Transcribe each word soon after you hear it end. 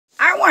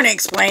want to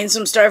explain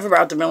some stuff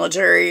about the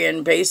military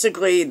and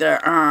basically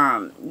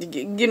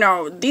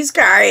these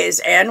guys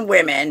and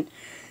women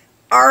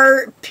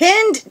are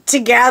pinned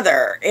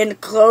together in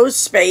closed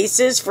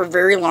spaces for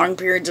very long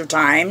periods of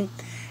time.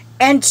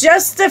 And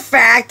just the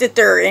fact that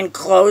they're in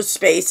closed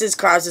spaces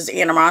causes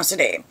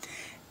animosity.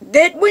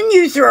 That when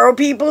you throw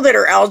people that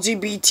are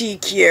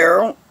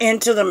LGBTQ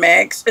into the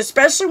mix,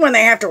 especially when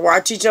they have to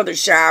watch each other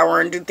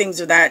shower and do things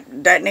of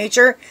that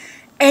nature,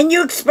 and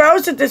you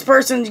expose that this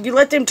person, you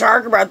let them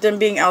talk about them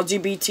being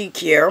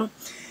LGBTQ,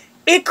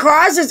 it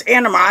causes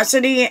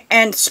animosity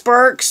and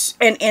sparks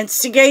and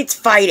instigates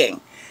fighting.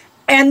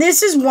 And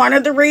this is one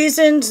of the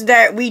reasons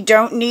that we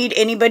don't need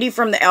anybody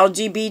from the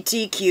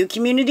LGBTQ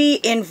community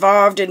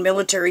involved in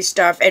military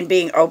stuff and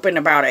being open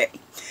about it.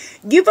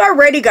 You've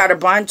already got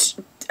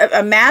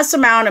a mass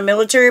amount of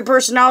military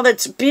personnel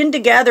that's been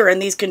together in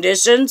these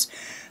conditions,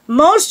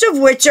 most of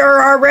which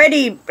are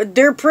already,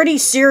 they're pretty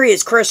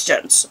serious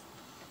Christians.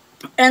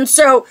 And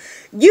so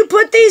you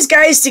put these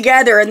guys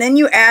together and then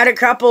you add a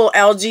couple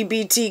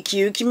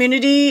LGBTQ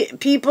community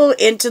people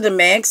into the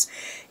mix.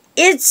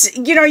 It's,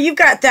 you've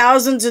got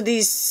thousands of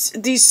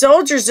these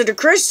soldiers that are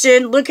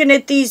Christian looking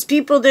at these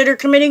people that are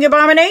committing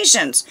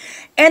abominations.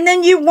 And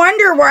then you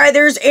wonder why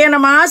there's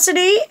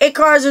animosity. It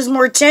causes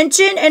more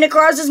tension and it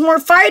causes more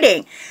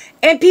fighting.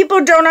 And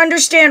people don't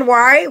understand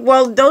why.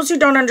 Well, those who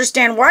don't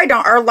understand why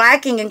are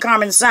lacking in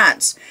common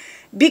sense.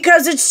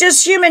 Because it's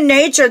just human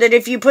nature that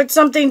if you put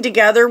something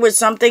together with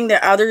something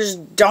that others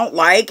don't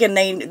like and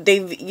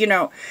they've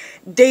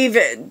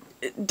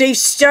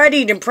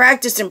studied and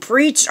practiced and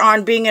preached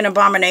on being an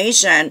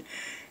abomination,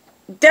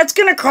 that's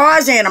going to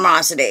cause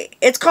animosity.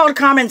 It's called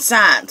common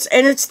sense.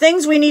 And it's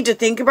things we need to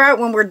think about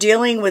when we're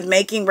dealing with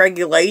making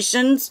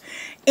regulations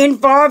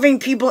involving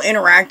people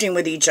interacting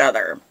with each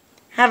other.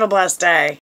 Have a blessed day.